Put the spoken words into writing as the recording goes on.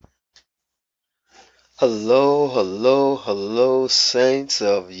Hello, hello, hello, saints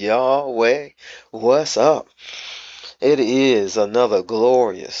of Yahweh. What's up? It is another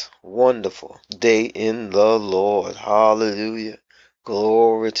glorious, wonderful day in the Lord. Hallelujah.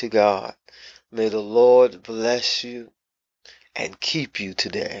 Glory to God. May the Lord bless you and keep you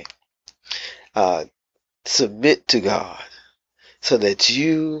today. Submit to God so that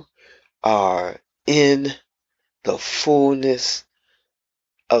you are in the fullness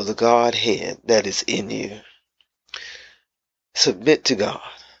of the Godhead that is in you. Submit to God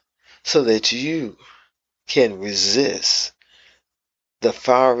so that you can resist the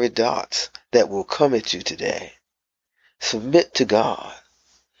fiery darts that will come at you today. Submit to God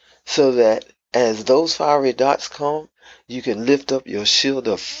so that as those fiery darts come, you can lift up your shield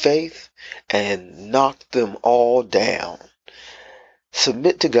of faith and knock them all down.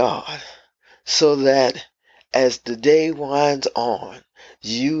 Submit to God so that as the day winds on,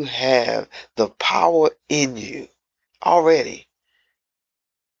 you have the power in you already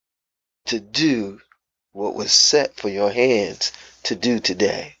to do what was set for your hands to do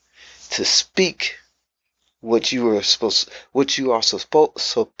today, to speak what you are supposed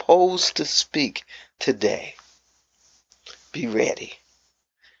to speak today. Be ready.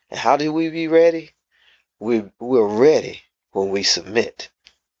 And how do we be ready? We're ready when we submit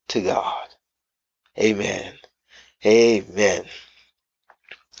to God. Amen. Amen.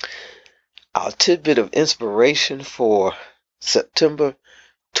 Our tidbit of inspiration for September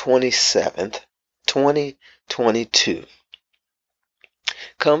 27th, 2022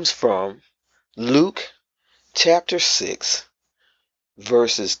 comes from Luke chapter 6,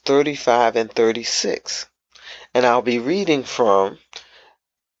 verses 35 and 36. And I'll be reading from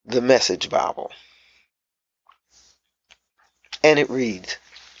the Message Bible. And it reads,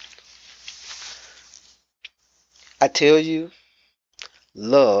 I tell you,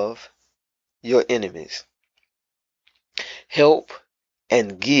 love your enemies. Help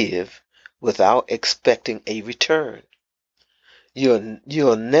and give without expecting a return.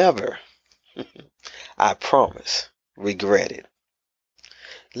 You'll never, I promise, regret it.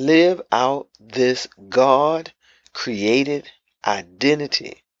 Live out this God-created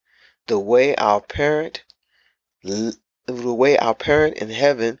identity the way our parent in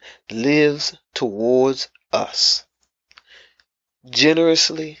heaven lives towards us,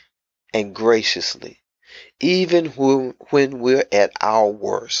 generously and graciously, even when we're at our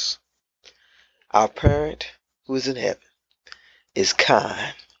worst. Our parent who is in heaven is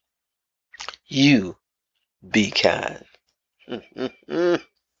kind. You be kind.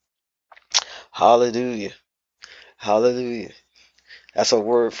 Hallelujah. Hallelujah. That's a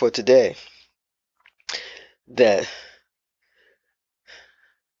word for today. That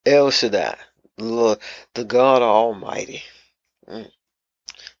El Shaddai, Lord, the God Almighty,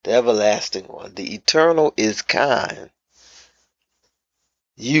 the everlasting one, the eternal is kind.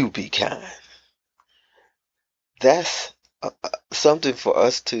 You be kind. That's something for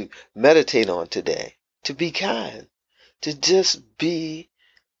us to meditate on today. To be kind. To just be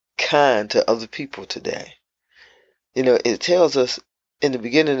kind to other people today. You know, it tells us in the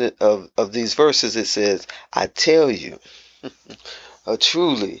beginning of these verses, it says, I tell you,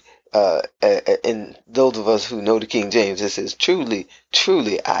 truly, and those of us who know the King James, it says, truly,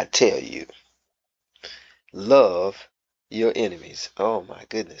 truly, I tell you, love your enemies. Oh my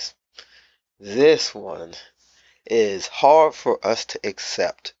goodness. This one is hard for us to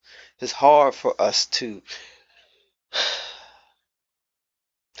accept. It's hard for us to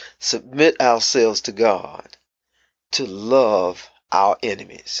submit ourselves to God, to love our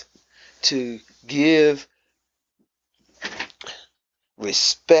enemies, to give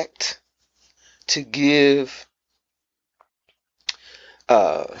respect, to give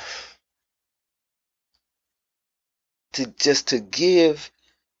to give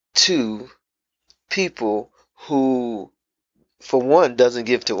to people who, for one, doesn't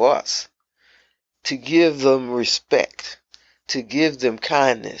give to us, to give them respect, to give them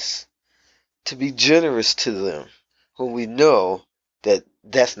kindness, to be generous to them when we know that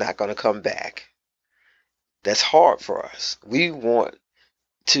that's not going to come back. That's hard for us. We want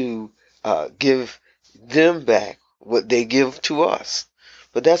to give them back what they give to us.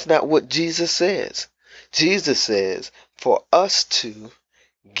 But that's not what Jesus says. Jesus says for us to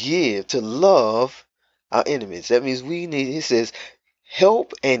give, to love our enemies. That means he says,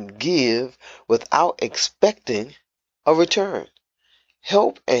 help and give without expecting a return.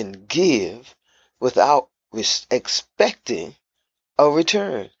 Help and give without expecting a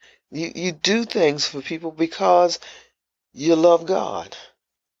return. You do things for people because you love God,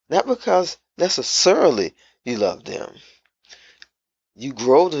 not because necessarily you love them. You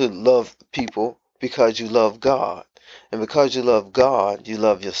grow to love people because you love God. And because you love God, you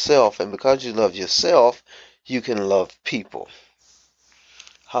love yourself. And because you love yourself, you can love people.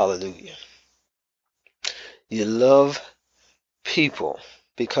 Hallelujah. You love people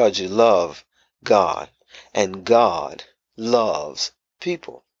because you love God. And God loves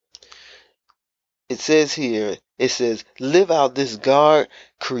people. It says here, it says, live out this God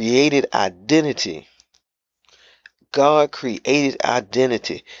created identity. God created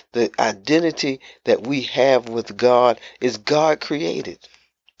identity. The identity that we have with God is God created.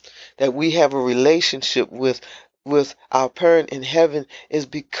 That we have a relationship with our parent in heaven is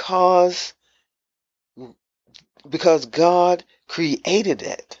because God created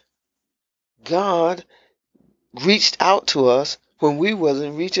it. God reached out to us when we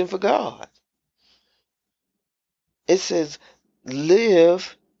wasn't reaching for God. It says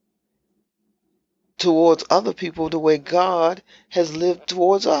live towards other people the way God has lived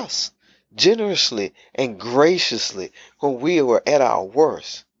towards us, generously and graciously when we were at our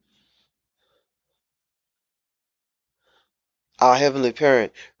worst. Our Heavenly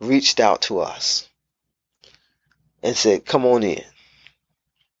Parent reached out to us and said, come on in.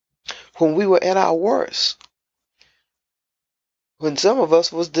 When we were at our worst, when some of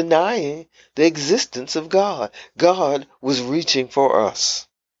us was denying the existence of God, God was reaching for us.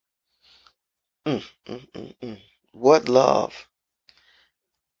 Mm, mm, mm, mm. What love.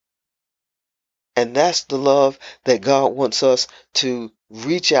 And that's the love that God wants us to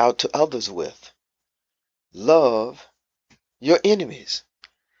reach out to others with. Love your enemies.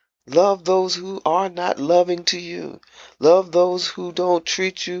 Love those who are not loving to you. Love those who don't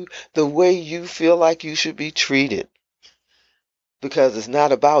treat you the way you feel like you should be treated. Because it's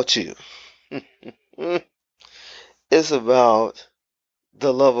not about you. It's about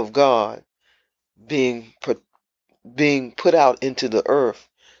the love of God being put out into the earth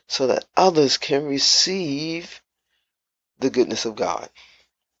so that others can receive the goodness of God.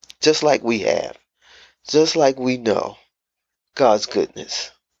 Just like we have. Just like we know God's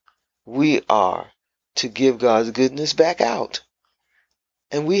goodness. We are to give God's goodness back out.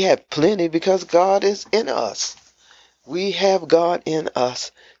 And we have plenty because God is in us. We have God in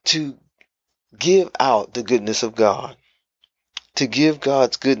us to give out the goodness of God. To give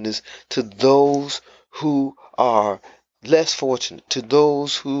God's goodness to those who are less fortunate, to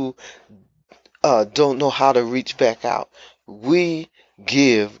those who don't know how to reach back out. We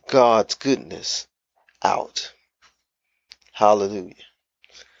give God's goodness out. Hallelujah.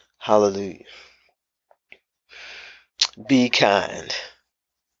 Hallelujah. Be kind.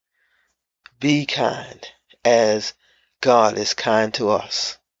 Be kind as God is kind to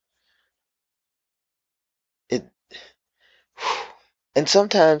us. And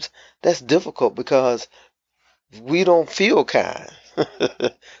sometimes that's difficult because we don't feel kind.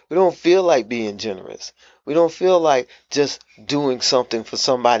 We don't feel like being generous. We don't feel like just doing something for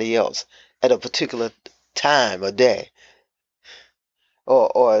somebody else at a particular time or day.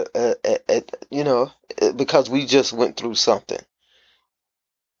 Or because we just went through something.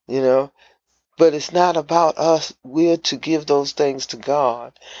 But it's not about us. We're to give those things to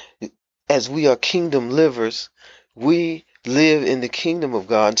God. As we are kingdom livers, we live in the kingdom of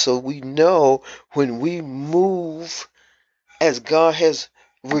God. So we know when we move as God has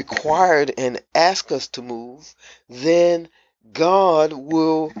required and asked us to move, then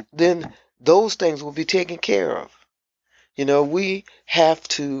then those things will be taken care of. We have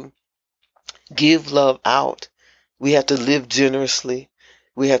to give love out. We have to live generously.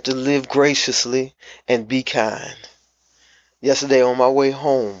 We have to live graciously and be kind. Yesterday on my way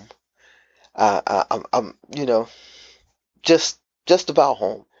home, I'm just about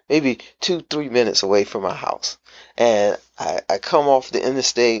home, maybe 2-3 minutes away from my house, and I come off the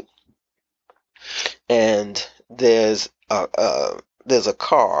interstate, and there's a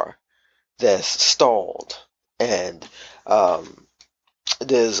car that's stalled, and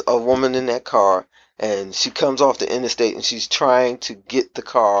there's a woman in that car, and she comes off the interstate, and she's trying to get the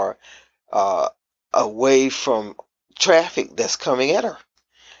car uh, away from traffic that's coming at her.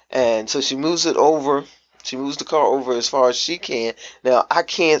 And so she moves it over. She moves the car over as far as she can. Now, I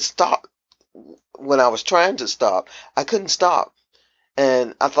can't stop. When I was trying to stop, I couldn't stop.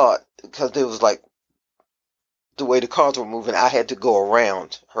 And I thought, because it was like the way the cars were moving, I had to go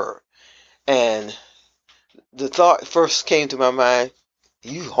around her. And the thought first came to my mind,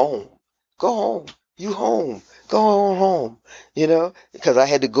 you home. Go home. You home. Go on home. Because I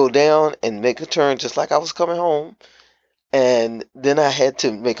had to go down and make a turn just like I was coming home. And then I had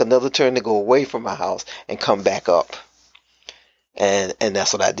to make another turn to go away from my house and come back up. And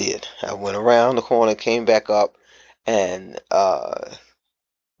that's what I did. I went around the corner, came back up, and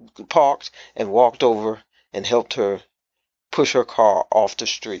parked and walked over and helped her push her car off the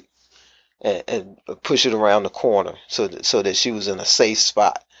street and push it around the corner so that she was in a safe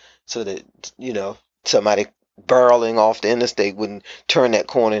spot, so that, somebody barreling off the interstate wouldn't turn that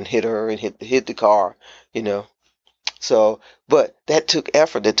corner and hit her and hit the car, you know. So, but that took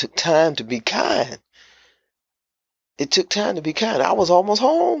effort. It took time to be kind. It took time to be kind. I was almost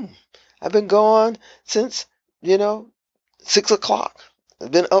home. I've been gone since, 6 o'clock.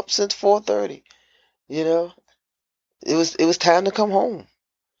 I've been up since 4:30. You know, it was time to come home.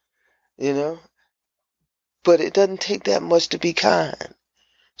 You know, but it doesn't take that much to be kind.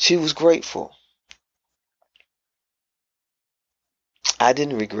 She was grateful. I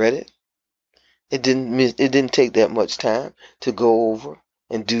didn't regret it. It didn't take that much time to go over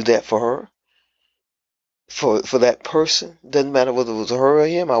and do that for her. For that person, doesn't matter whether it was her or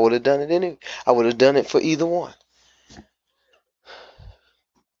him. I would have done it anyway. I would have done it for either one,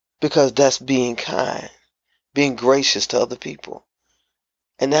 because that's being kind, being gracious to other people.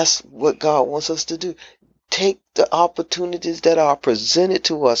 And that's what God wants us to do. Take the opportunities that are presented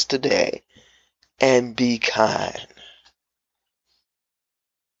to us today and be kind.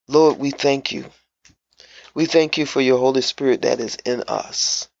 Lord, we thank you. We thank you for your Holy Spirit that is in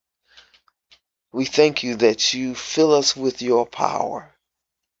us. We thank you that you fill us with your power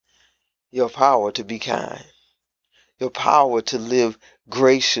to be kind, your power to live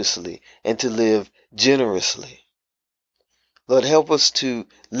graciously and to live generously. Lord, help us to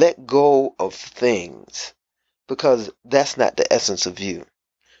let go of things, because that's not the essence of you.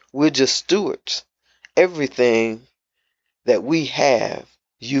 We're just stewards. Everything that we have,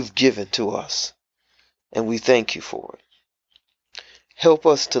 you've given to us, and we thank you for it. Help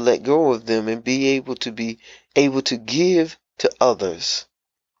us to let go of them and be able to give to others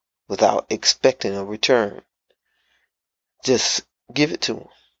without expecting a return. Just give it to them.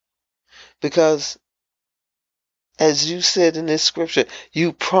 Because as you said in this scripture,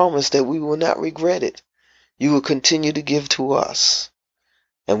 you promised that we will not regret it. You will continue to give to us.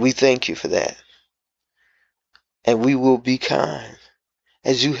 And we thank you for that. And we will be kind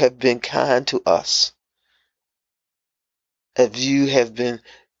as you have been kind to us. As you have been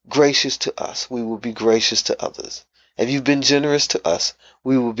gracious to us, we will be gracious to others. If you've been generous to us,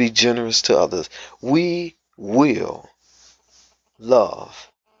 we will be generous to others. We will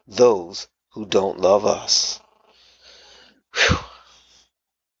love those who don't love us. Whew.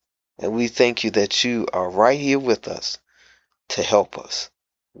 And we thank you that you are right here with us to help us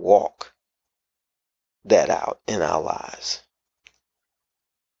walk that out in our lives.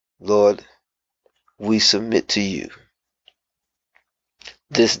 Lord, we submit to you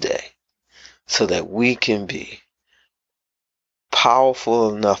this day so that we can be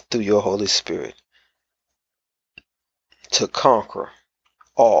powerful enough through your Holy Spirit to conquer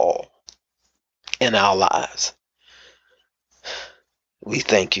all in our lives. We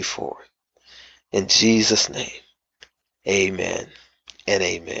thank you for it. In Jesus' name, amen and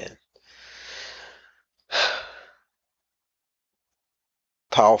amen.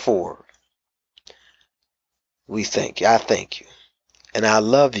 Powerful word. We thank you. I thank you. And I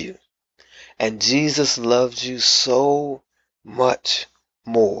love you. And Jesus loves you so much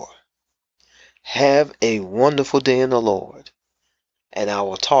more. Have a wonderful day in the Lord. And I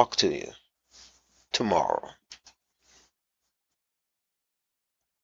will talk to you tomorrow.